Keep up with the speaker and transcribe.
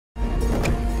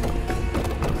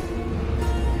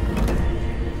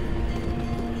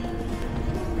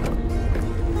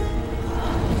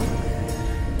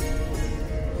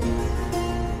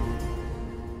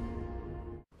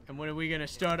are we gonna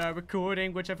start our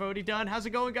recording, which I've already done. How's it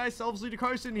going, guys?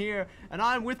 SelvsLeaderCarson here, and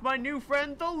I'm with my new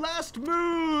friend,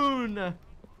 TheLastMoon!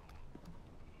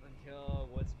 Yo,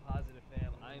 what's positive,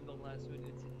 fam? I'm TheLastMoon,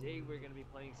 and today we're gonna be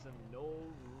playing some No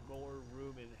More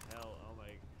Room in Hell. Oh my...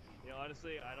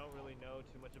 honestly, I don't really know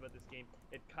too much about this game.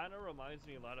 It kind of reminds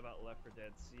me a lot about Left 4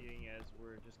 Dead, seeing as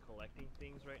we're just collecting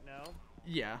things right now.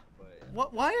 Yeah. But,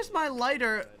 What? Why is my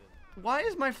lighter... Why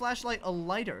is my flashlight a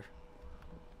lighter?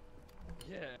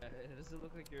 Yeah, it doesn't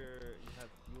look like you have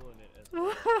fuel in it as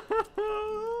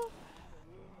well.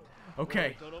 Okay.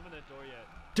 Wait, don't open that door yet.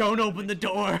 Don't open the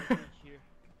door!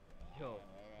 Yo.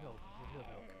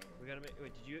 We gotta make...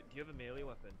 Wait, do you have a melee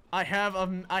weapon? I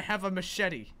have a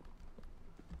machete.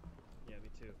 Yeah, me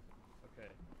too. Okay.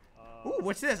 Ooh,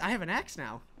 what's this? I have an axe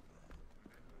now.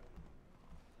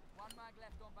 One mag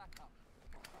left on backup.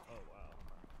 Oh,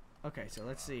 wow. Okay, so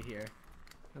let's see here.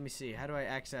 Let me see. How do I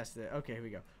access the... Okay, here we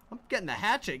go. I'm getting the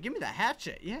hatchet. Give me the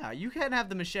hatchet. Yeah, you can have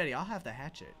the machete. I'll have the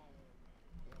hatchet.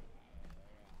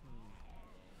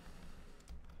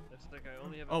 Looks like I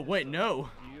only have a Oh, wait, no.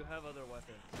 Do you have other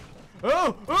weapons?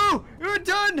 Oh! You're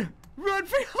done! Run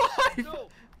for your life! No!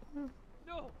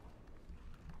 No!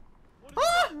 What is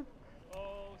Ah! that?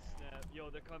 Oh, snap. Yo,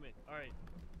 they're coming. Alright.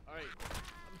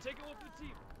 I'm taking one for the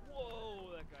team.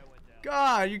 Whoa, that guy went down.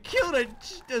 God, you killed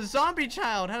a zombie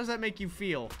child. How does that make you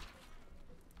feel?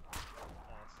 Awesome.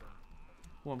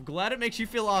 Well, I'm glad it makes you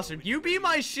feel awesome. You be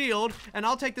my shield, and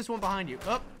I'll take this one behind you.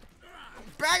 Up.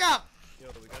 Back up! Yo,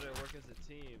 we gotta work as a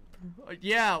team.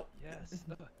 Yeah. Yes.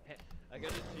 I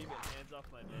got an achievement. Hands off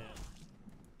my man.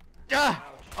 Ah!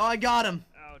 Ouch. Oh, I got him.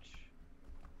 Ouch.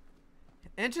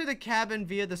 Enter the cabin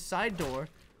via the side door.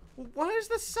 What is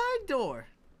the side door?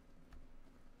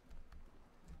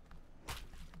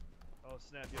 Oh,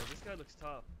 snap. Yo, this guy looks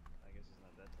tough. I guess he's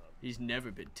not that tough. He's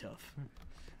never been tough.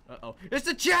 Uh-oh. It's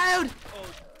the child! Oh,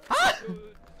 Ah!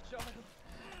 child.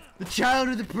 The child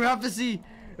of the prophecy!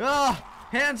 Ah!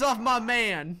 Hands off my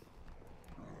man!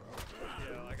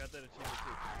 Yo, I got that achievement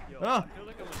too. Yo, Oh. I feel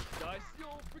like I'm gonna die. Yo,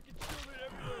 freaking children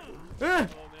everywhere.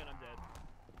 Oh man, I'm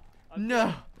dead. No.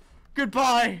 Dead.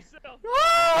 Goodbye. Yourself.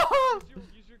 Ah!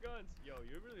 Use your guns. Yo,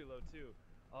 you're really low too.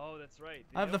 Oh, that's right.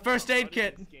 I have the first aid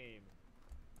kit.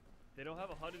 They don't have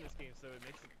a HUD in this game, so it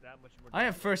makes it that much more difficult. I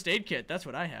have first aid kit. That's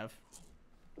what I have.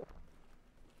 Yo,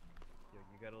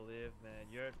 you gotta live, man.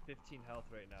 You're at 15 health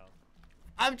right now.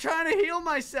 I'm trying to heal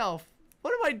myself.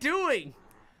 What am I doing?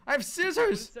 I have What is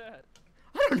scissors. that?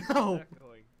 I don't know. Where's that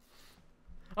going?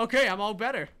 Okay, I'm all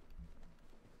better.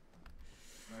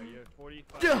 Alright, you're at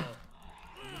 45 Yeah. health.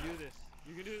 You can do this.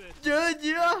 You can do this. Yeah.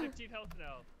 You're at 15 health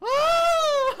now.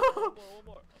 Ah! One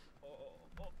more. Oh.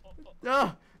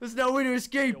 Ah, there's no way to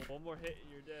escape. Yo, one more hit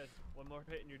and you're dead. One more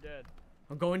hit and you're dead.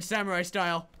 I'm going samurai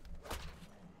style.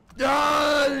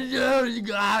 Ah! Wait,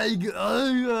 I think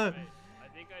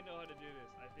I know how to do this.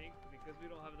 I think because we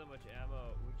don't have that much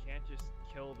ammo, we can't just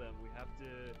kill them. We have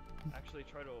to actually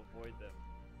try to avoid them.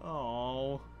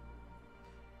 Oh.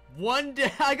 One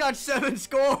day I got 7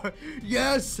 score.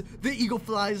 Yes, the eagle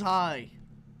flies high.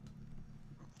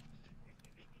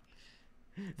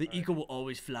 The eagle will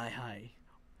always fly high.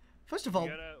 First of all,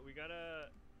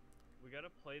 We gotta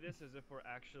play this as if we're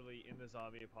actually in the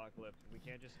zombie apocalypse. We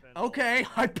can't just spend. okay,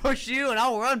 I push you and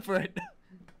I'll run for it.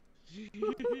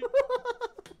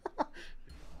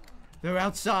 They're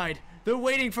outside. They're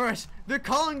waiting for us. They're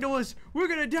calling to us. We're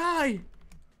gonna die.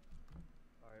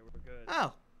 Alright, we're good.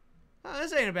 Oh,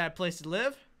 this ain't a bad place to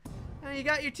live. You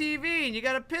got your TV and you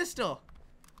got a pistol.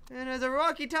 And there's a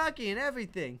walkie-talkie and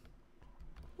everything.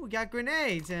 We got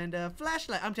grenades and a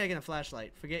flashlight. I'm taking a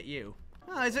flashlight. Forget you.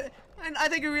 And I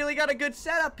think we really got a good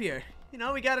setup here. You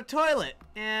know, we got a toilet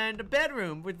and a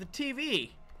bedroom with the TV.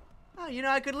 Oh, you know,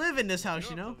 I could live in this house,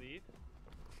 you know. We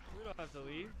don't have to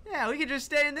leave. Yeah, we could just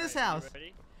stay in this house. You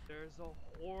ready? There's a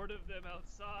horde of them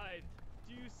outside.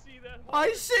 Do you see that horde?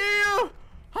 I see you!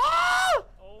 Ah!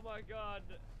 Oh my god.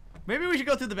 Maybe we should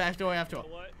go through the back door after all.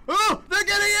 What? Oh, they're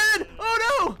getting in! Oh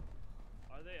no!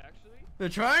 Are they actually? They're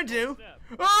trying to. Snap.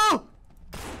 Oh!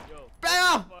 Yo.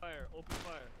 Back off! Open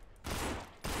fire.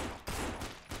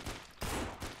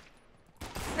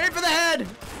 Aim for the head!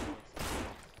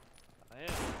 I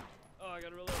am. Oh, I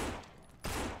gotta reload.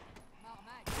 Out of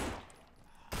mag.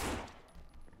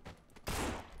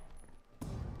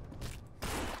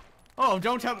 Oh,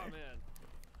 don't tell Oh me. man.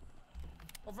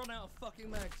 I've run out of fucking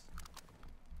mags.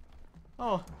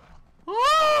 Oh.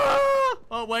 Ah!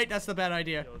 Oh, wait, that's the bad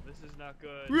idea. Yo, this is not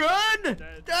good. Run! That's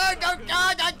Ah, not ah, good.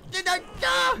 ah, ah, ah,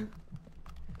 ah!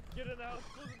 Get in the house.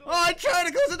 Close the door. Oh, I'm trying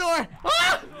to close the door!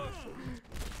 Ah! Close the door.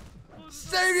 Close the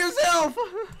Save yourself! door.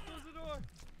 Close the door.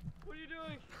 What are you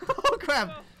doing? Oh, crap.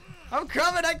 No. I'm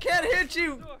coming. I can't hit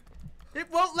you. Door. It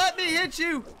won't let me hit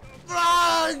you.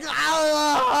 Wow, this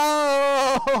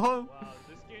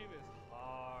game is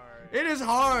hard. It is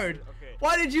hard. Okay.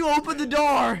 Why did you open the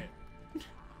door? Okay.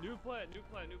 New plan. We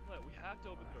have to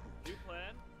open the door. New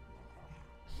plan.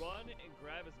 Run and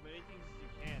grab as many things as you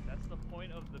can. That's the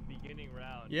point of the beginning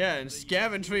round. Yeah, and So that you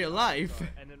can scavenge see for your the life. start.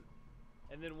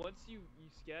 And then once you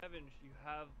scavenge, you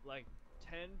have like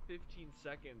 10-15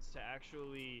 seconds to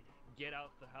actually get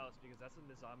out the house, because that's when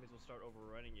the zombies will start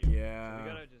overrunning you. Yeah. So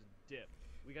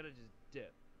we gotta just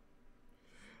dip.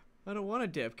 I don't want to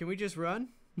dip. Can we just run?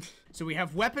 So we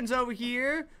have weapons over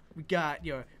here. We got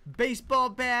your baseball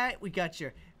bat. We got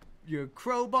your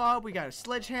crowbar. We got a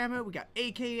sledgehammer. We got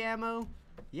AK ammo.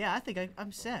 Yeah, I think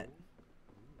I'm set.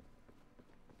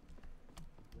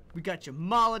 We got your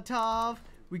Molotov.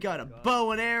 We got a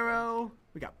bow and arrow.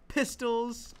 We got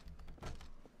pistols.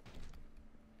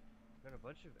 Got a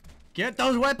bunch of it. Get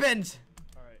those weapons.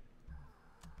 All right.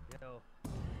 Yo,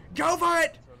 Go for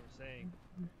it. that's what I'm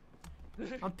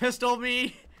saying. I'm pistol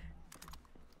me.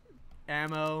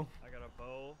 Ammo. I got a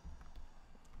bow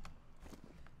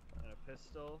and a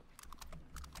pistol.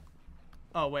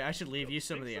 Oh wait, I should leave you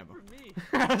some of the Take ammo. for me.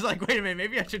 I was like, wait a minute,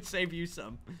 maybe I should save you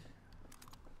some.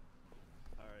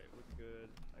 All right, we're good.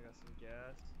 I got some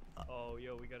gas. Oh,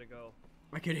 yo, we gotta go.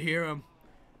 I could hear him.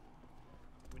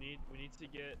 We need to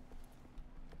get.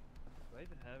 Do I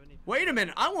even have any? Wait a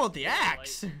minute, I want the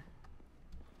axe.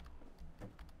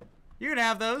 You can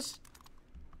have those.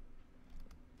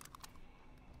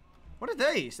 What are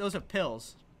these? Those are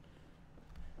pills.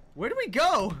 Where do we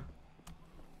go?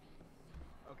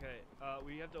 Okay,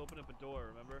 we have to open up a door.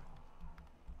 Remember?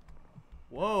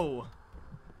 Whoa.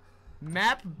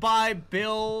 Map by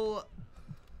Bill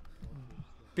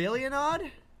Billionod?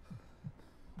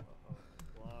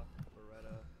 Block,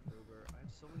 Beretta, Ruger. I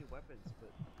have so many weapons,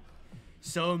 but.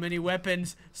 So many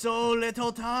weapons, so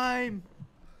little time.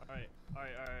 All right.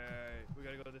 We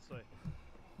gotta go this way.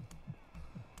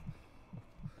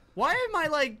 Why am I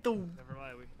like the... Never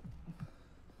mind.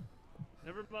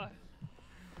 Never mind.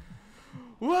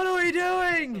 What are we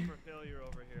doing? Except for failure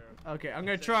over here. Okay, I'm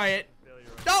gonna try it. Failure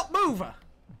over Don't move!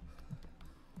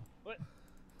 What?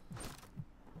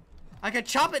 I can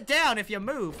chop it down if you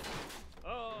move.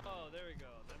 Oh, there we go.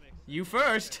 That makes sense. You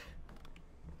first.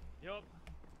 Yup.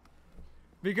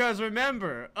 Because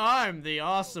remember, I'm the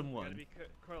awesome Gotta one. be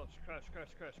crouch.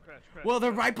 Well,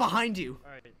 they're right behind you.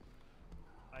 Alright.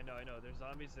 I know. There's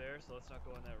zombies there, so let's not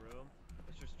go in that room.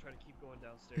 Let's just try to keep going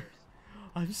downstairs.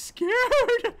 I'm scared.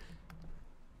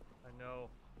 I know.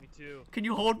 Me too. Can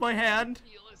you hold my hand?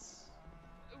 Fearless.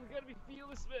 We gotta be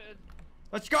fearless, man.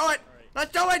 Let's go it. Alright.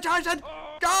 Let's do it, Johnson.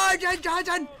 Oh.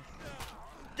 Johnson. Oh,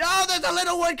 Oh, there's a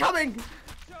little one coming. snap.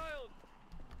 Child.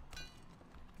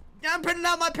 Yeah, I'm putting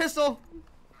out my pistol.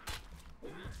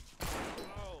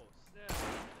 Oh, snap.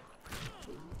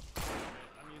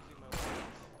 I'm using my weapons.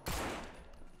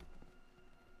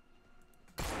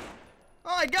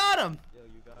 Oh, I got him. Yo,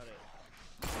 you got it.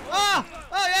 Oh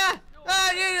yeah.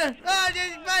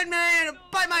 Bite my hand.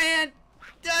 Bite my hand.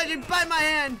 Bite my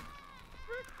hand.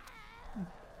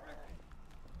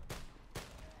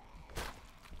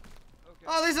 Okay.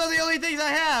 Oh, these are the only things I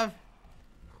have.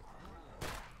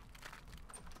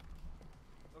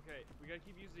 Okay, we gotta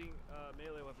keep using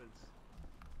melee weapons.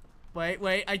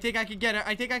 Wait. I think I can get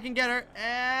her.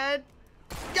 And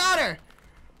got her.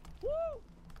 Woo!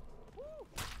 Woo!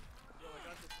 Yo, I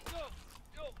got this.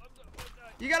 Yo, I'm gonna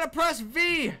die. You gotta press V. I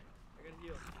gotta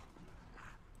heal.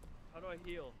 How do I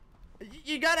heal?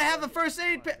 You gotta have a first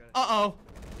aid. Come on, Uh-oh.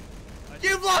 I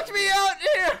You've locked me out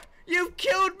here. You've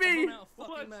killed me. Run out of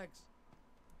fucking What? mags.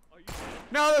 Are you dead?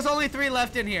 No, there's only 3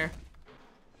 left in here.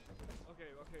 Okay,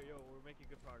 yo, we're making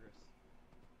good progress.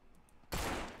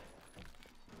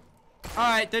 All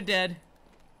right, they're dead.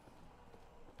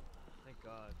 Thank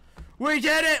God. We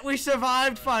did it. We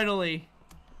survived finally.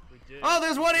 We did. Oh,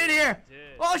 there's one in here. We did.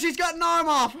 Oh, she's got an arm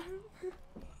off.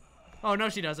 Oh, no,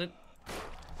 she doesn't.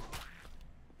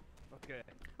 Okay.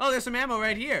 Oh, there's some ammo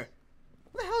right here.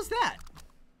 What the hell's that?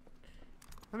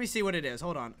 Let me see what it is.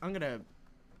 Hold on. I'm going to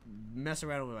mess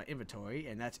around with my inventory,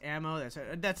 and that's ammo.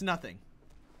 That's nothing.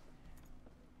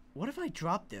 What if I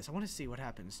drop this? I want to see what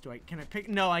happens. Can I pick?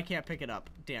 No, I can't pick it up.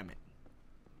 Damn it.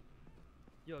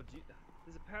 Yo,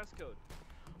 there's a passcode.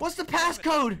 What's the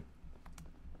passcode?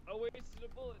 I wasted a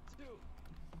bullet too.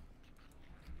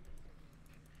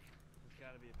 There's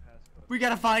gotta be a passcode. We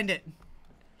gotta find it.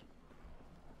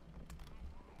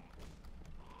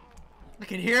 I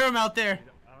can hear him out there.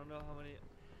 I don't know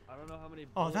how many.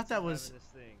 Oh, I thought bullets that I was- have in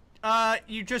this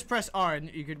thing. You just press R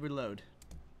and you could reload.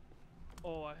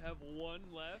 Oh, I have one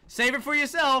left. Save it for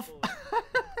yourself. Oh.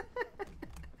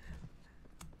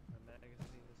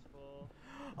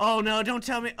 Oh no, don't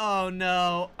tell me. Oh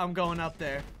no, I'm going up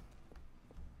there.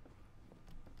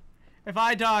 If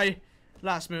I die,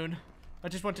 Last Moon, I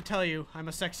just want to tell you I'm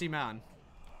a sexy man.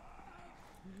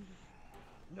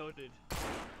 Noted.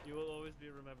 You will always be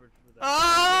remembered for that.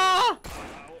 Ah!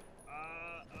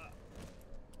 Ow,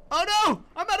 Oh no!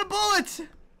 I'm out of bullets!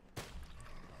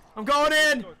 I'm going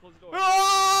in! Close the door.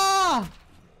 Ah!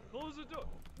 Close the door.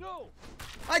 No!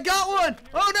 I got one!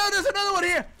 Oh no, there's another one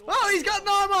here! Oh, he's got an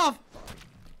arm off!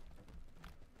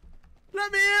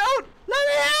 Let me out! Let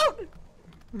me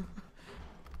out!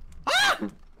 Ah!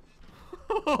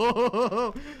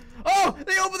 Oh,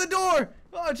 they opened the door!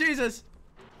 Oh, Jesus!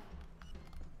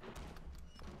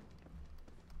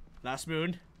 Last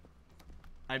Moon,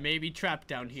 I may be trapped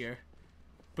down here,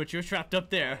 but you're trapped up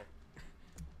there.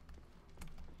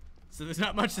 So there's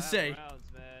not much to say. Rounds,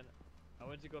 man. I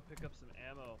went to go pick up some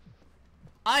ammo.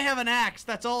 I have an axe,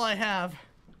 that's all I have.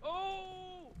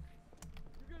 Oh!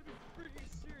 You're gonna be freaking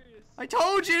serious. I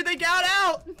told you, they got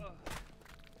out!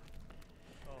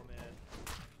 Oh, man.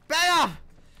 Back off!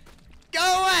 Go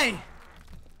away!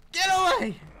 Get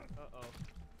away! Uh-oh.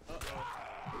 Uh-oh.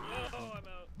 Oh, I'm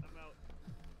out. I'm out.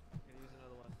 I'm gonna use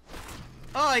another one.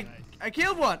 Oh, Nice. I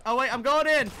killed one. Oh wait, I'm going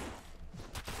in.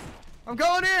 I'm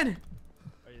going in.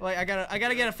 Are you- Wait, I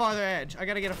gotta get a farther edge. I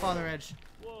gotta get a farther edge.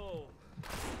 Whoa.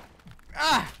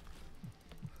 Ah!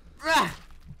 Ah!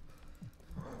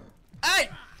 Hey!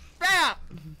 Back!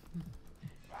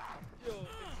 Yo,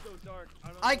 it's so dark.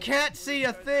 I can't see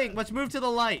a thing. Let's move to the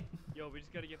light. Yo, we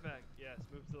just gotta get back. Yes,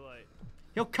 move to the light.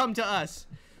 He'll come to us.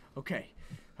 Okay.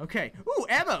 Okay. Ooh,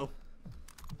 ammo.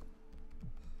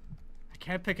 I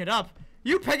can't pick it up.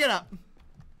 You pick it up.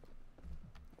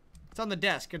 It's on the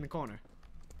desk in the corner.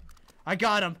 I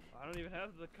got him. I don't even have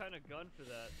the kind of gun for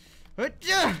that.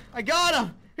 I got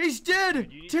him. He's dead.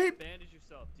 You need to bandage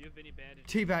yourself. Do you have any bandages?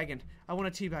 Teabagging. I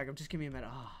want to teabag him. Just give me a minute.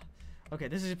 Ah. Okay,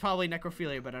 this is probably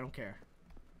necrophilia, but I don't care.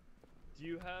 Do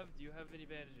you have any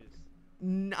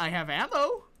bandages? I have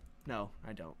ammo. No,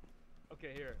 I don't.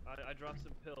 Okay, here. I dropped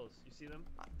some pills. You see them?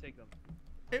 Take them.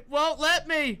 It won't let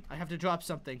me. I have to drop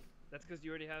something. That's because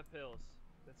you already have pills.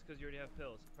 That's because you already have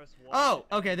pills. Press 1. Oh,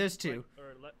 okay, there's two.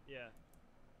 Yeah.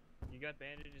 You got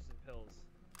bandages and pills.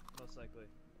 Most likely.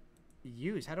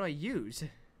 Use? How do I use? You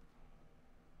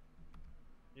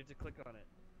have to click on it.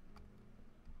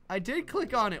 I did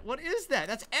click on it. What is that?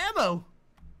 That's ammo.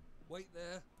 Wait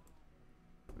there.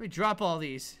 Let me drop all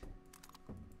these.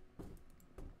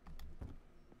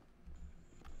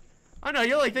 I know,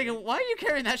 you're like thinking, why are you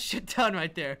carrying that shit down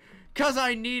right there? 'Cause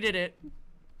I needed it.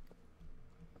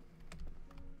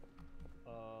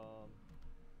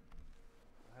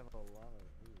 I have a lot of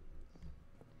these.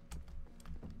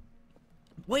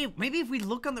 Wait, maybe if we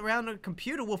look around the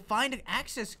computer, we'll find an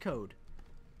access code.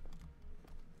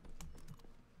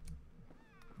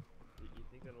 You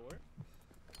think that'll work?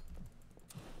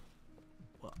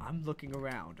 Well, I'm looking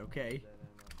around, okay?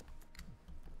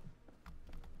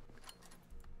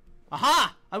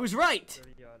 Aha! I was right!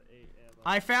 30 odd 8 ammo.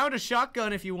 I found a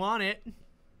shotgun if you want it.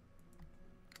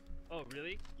 Oh,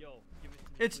 really? Yo, give it to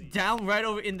me, It's please. down right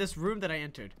over in this room that I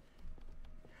entered.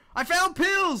 I found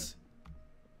pills!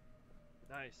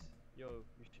 Nice. Yo,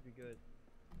 you should be good.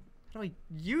 How do I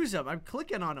use them? I'm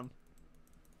clicking on them.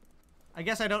 I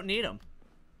guess I don't need them.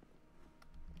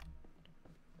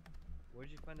 Where'd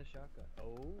you find the shotgun?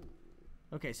 Oh.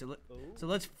 Okay, so Oh.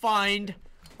 let's find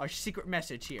our secret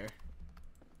message here.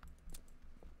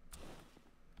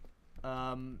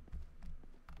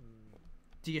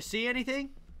 Do you see anything?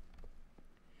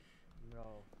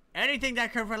 No. Anything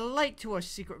that can relate to our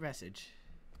secret message?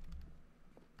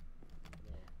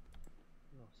 No.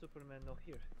 No, Superman no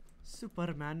here.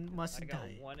 Superman must I got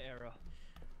die. 1 arrow.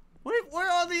 Where are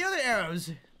all the other arrows?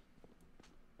 You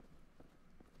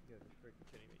gotta be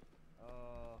freaking kidding me.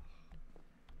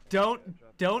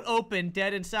 Don't open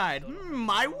dead inside. I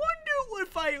wonder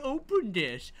if I open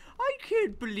this. I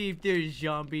can't believe there's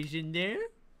zombies in there.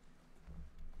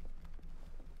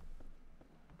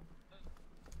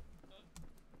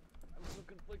 I'm so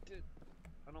conflicted.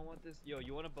 I don't want this. Yo,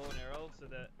 you want a bow and arrow so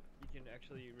that you can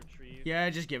actually retrieve? Yeah,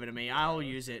 just give it to me. I'll arrows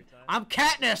use it. every time? I'm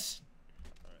Katniss!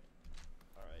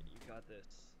 Alright, you got this.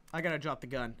 I gotta drop the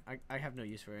gun. I have no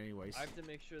use for it anyways. I have to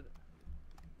make sure that.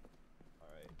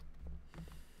 Alright.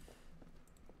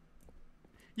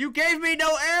 You gave me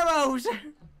no arrows!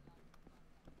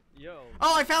 Yo.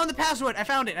 Oh, I found the password. I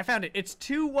found it. It's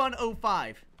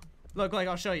 2105. Look,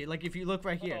 I'll show you. Like, if you look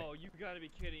right here. Oh, you gotta be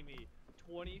kidding me.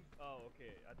 20. Oh,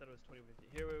 okay. I thought it was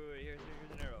 2050. Here, wait. Here's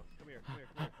an arrow. Come here.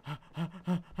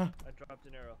 I dropped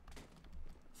an arrow.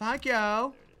 Thank you. There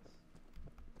it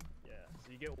is. Yeah.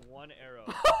 So you get 1 arrow.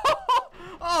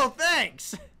 Oh,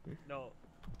 thanks.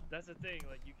 That's the thing.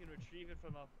 Like you can retrieve it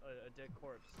from a dead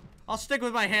corpse. I'll stick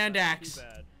with my hand Not axe. Too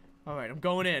bad. All right, I'm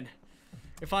going in.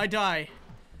 If I die,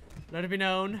 let it be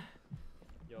known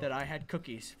Yo, that I had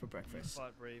cookies for you breakfast.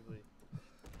 fought bravely.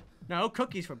 No,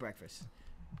 cookies for breakfast.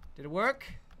 Did it work?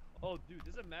 Oh, dude,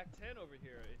 there's a Mac 10 over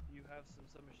here. If you have some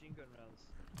submachine gun rounds,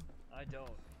 I don't.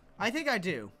 I think I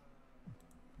do.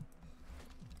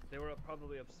 They were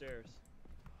probably upstairs.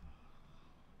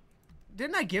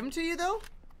 Didn't I give them to you though?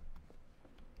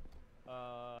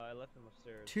 I left them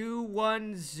upstairs.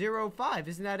 2105,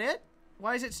 isn't that it?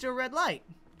 Why is it still red light?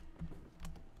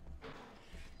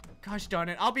 Gosh darn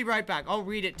it. I'll be right back. I'll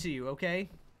read it to you, okay?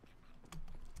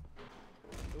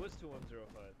 It was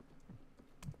 2105.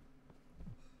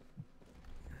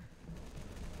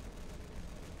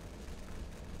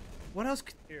 What else?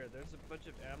 Here, there's a bunch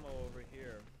of ammo over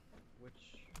here. Which...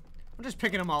 I'm just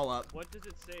picking them all up. What does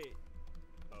it say?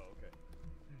 Oh, okay.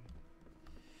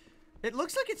 It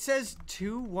looks like it says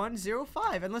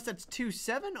 2105, unless that's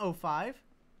 2705.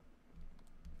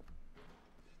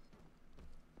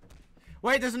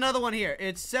 Wait, there's another one here.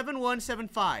 It's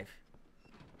 7175.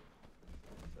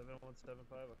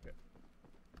 7175, okay.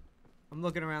 I'm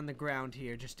looking around the ground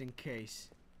here just in case.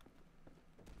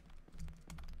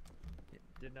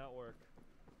 Did not work.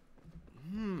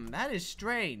 That is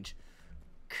strange.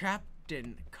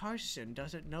 Captain Carson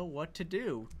doesn't know what to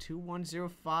do.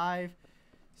 2105,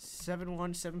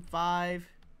 7175.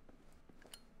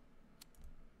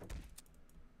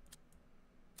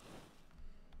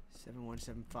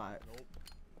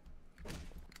 Nope.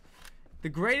 The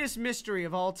greatest mystery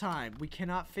of all time. We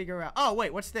cannot figure out. Oh,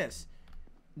 wait, what's this?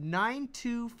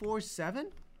 9247?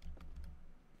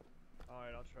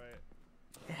 Alright, I'll try it.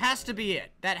 It has to be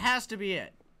it. That has to be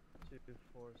it.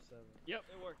 247. Yep,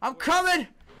 it worked. I'm coming!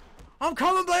 I'm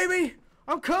coming, baby!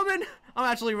 I'm coming! I'm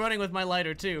actually running with my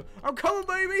lighter, too. I'm coming,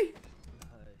 baby!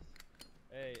 Nice.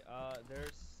 Hey, there's...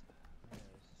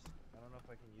 I don't know if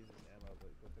I can use this ammo, but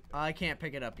go pick it up. I can't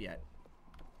pick it up yet.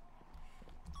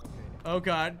 Okay. Oh,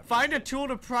 God. Find a tool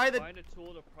to pry the... Find a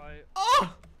tool to pry...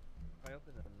 Oh! Pry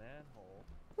open the manhole.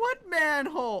 What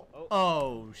manhole? Oh.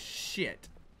 Oh, shit.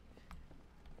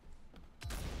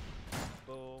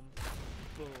 Boom.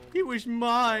 Boom. He was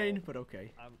mine, but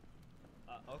okay. I'm...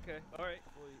 okay. Alright.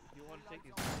 Well, if you want to take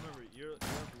these... Remember, you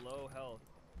have low health.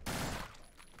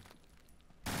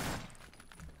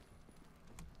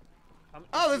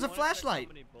 Oh, there's If you a wanna check flashlight.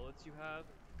 How many bullets you have?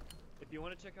 If you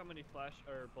want to check how many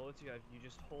bullets you have, you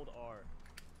just hold R.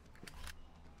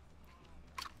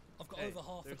 I've got Hey, over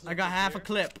half a there's- clip. I got half a here?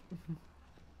 clip.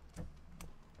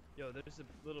 Yo, there's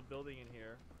a little building in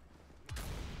here.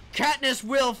 Katniss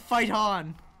will fight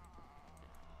on.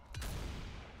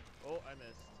 Oh, I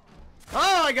missed.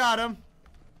 Oh, I got him.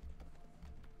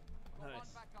 Got one Nice.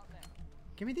 back up there.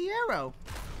 Give me the arrow.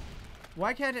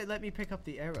 Why can't it let me pick up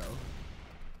the arrow?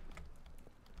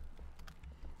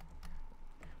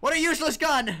 What a useless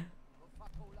gun! Well, fuck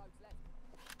all loads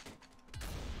left.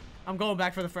 I'm going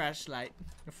back for the flashlight.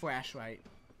 The flashlight.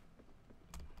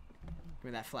 Give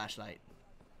me that flashlight.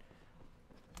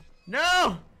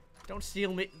 No! Don't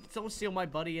steal me. Don't steal my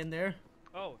buddy in there.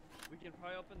 Oh, we can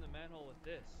pry open the manhole with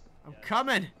this. I'm Yeah.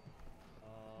 coming.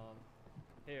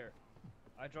 Here,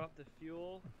 I dropped the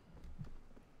fuel.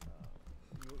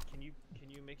 Can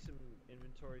you make some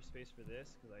inventory space for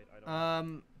this? Cause I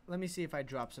don't. Let me see if I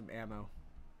drop some ammo.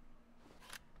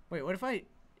 Wait, what if I...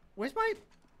 Where's my...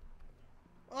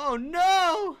 Oh,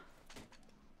 no!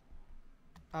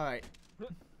 Alright.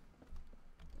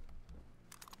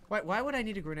 Why would I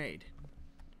need a grenade?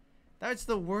 That's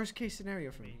the worst case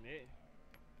scenario for me.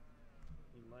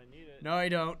 You might need it. No, I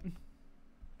don't.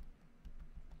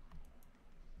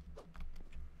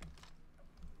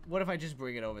 What if I just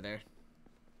bring it over there?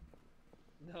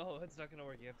 No, it's not gonna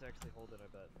work. You have to actually hold it, I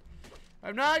bet.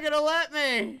 I'm not gonna let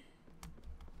me!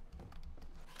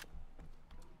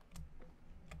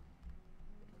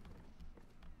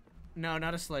 No,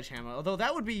 not a sledgehammer. Although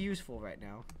that would be useful right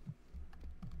now.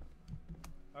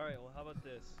 Alright, well, how about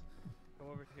this? Come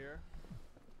over here.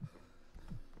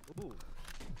 Ooh.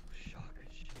 Shotgun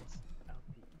shells out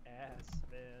the ass,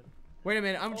 man. Wait a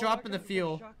minute, I'm Oh, dropping I the got more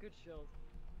fuel. Shotgun shells.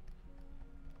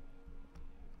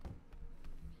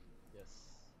 Yes.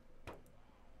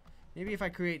 Maybe if I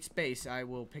create space, I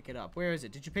will pick it up. Where is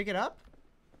it? Did you pick it up?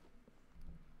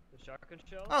 The shotgun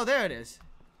shell? Oh, there it is.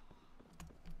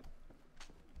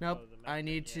 Nope, Oh, the I mag-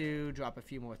 need yeah. to drop a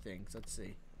few more things. Let's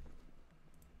see.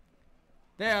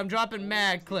 There, I'm dropping Well,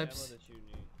 mag what's the ammo clips. that you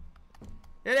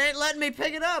need? It ain't letting me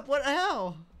pick it up. What the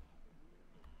hell?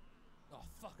 Oh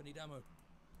fuck! I need ammo.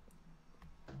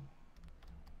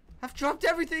 I've dropped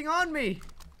everything on me.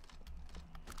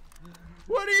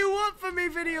 What do you want from me,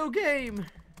 video game?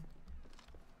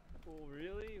 Oh,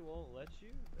 really? Won't let you?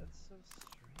 That's so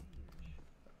strange.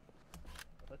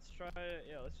 Let's try.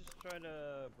 Yeah, let's just try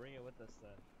to bring it with us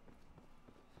then.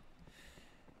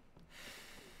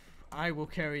 I will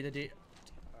carry the deed.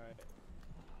 All right.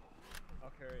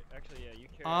 I'll carry. Actually, yeah, you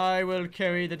carry. I will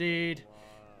carry the deed. Wow.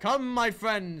 Come, my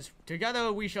friends.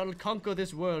 Together we shall conquer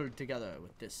this world together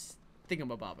with this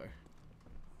thingamabobber.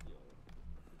 Yo,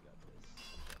 we got this.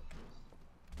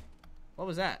 What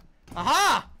was that?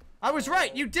 Aha! I was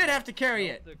right. You did have to carry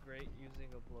it. The great using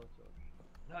a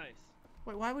blowtorch. Nice.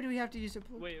 Wait, why would we have to use a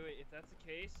blue? Wait. If that's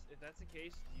the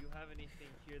case, do you have anything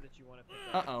here that you want to pick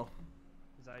up? Uh-oh.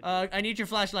 'Cause I do. I need your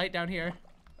flashlight down here.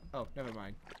 Oh, never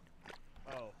mind.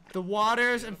 Oh. The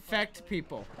waters infect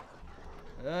people.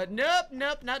 Nope,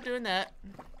 not doing that.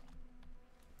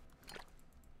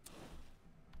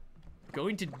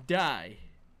 Going to die.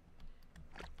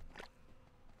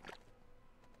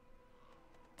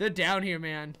 They're down here,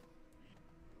 man.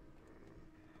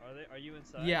 Are they? Are you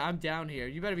inside? Yeah, I'm down here.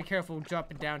 You better be careful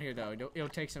dropping down here, though. It'll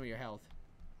take some of your health.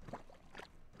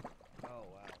 Oh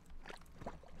wow.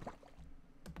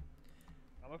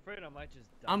 I'm afraid I might just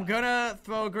die. I'm gonna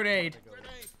throw a grenade.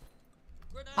 Grenade!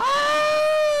 Grenade!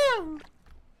 Ah!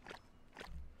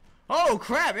 Oh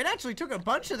crap! It actually took a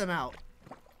bunch of them out.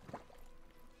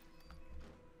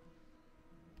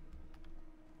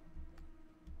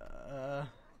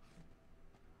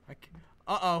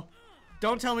 Uh-oh.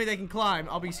 Don't tell me they can climb.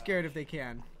 I'll be scared if they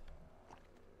can.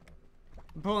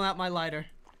 I'm pulling out my lighter.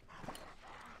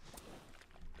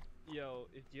 Yo,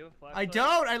 if you have a flashlight. I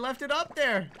don't. I left it up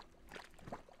there.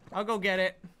 I'll go get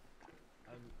it.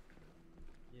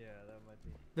 Yeah, that might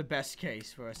be. The best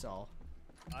case for us all.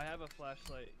 I have a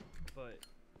flashlight, but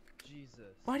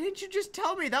Jesus. Why didn't you just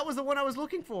tell me? That was the one I was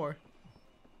looking for.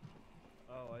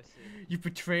 Oh, I see. You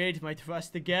betrayed my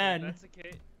trust If again. that's the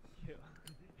case.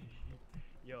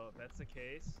 Yo, if that's the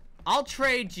case. I'll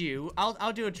trade you.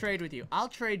 I'll do a trade with you. I'll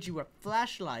trade you a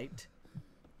flashlight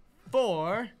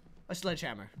for a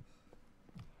sledgehammer.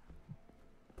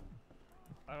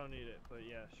 I don't need it, but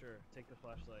yeah, sure. Take the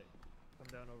flashlight. Come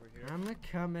down over here. I'm a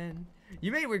coming.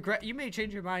 You may regret. You may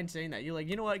change your mind saying that. You're like,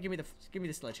 you know what? Give me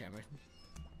the sledgehammer.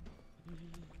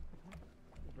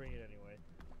 Bring it anyway.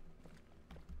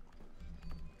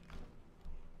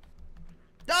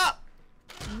 Ah!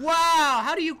 Wow!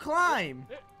 How do you climb?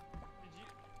 Did you?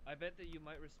 I bet that you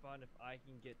might respond if I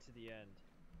can get to the end.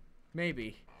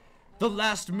 Maybe. The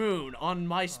last moon on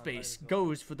MySpace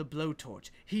goes for the blowtorch.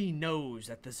 He knows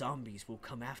that the zombies will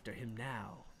come after him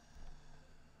now.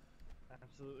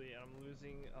 Absolutely, I'm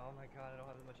losing. Oh my god, I don't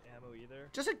have that much ammo either.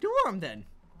 Just ignore him then.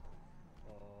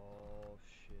 Oh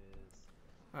shiz.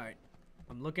 Alright.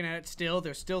 I'm looking at it still.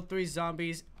 There's still 3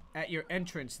 zombies at your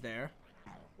entrance there.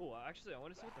 Oh, actually, I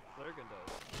want to see what the flare gun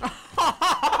does.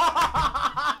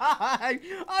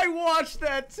 I watched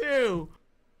that too.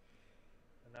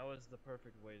 And that was the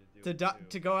perfect way to do it.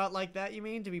 To go out like that, you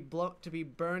mean? To be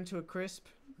burned to a crisp?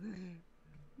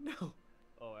 No.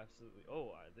 Oh, absolutely.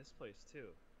 Oh, this place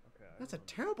too. Okay. That's a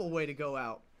terrible way to go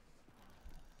out.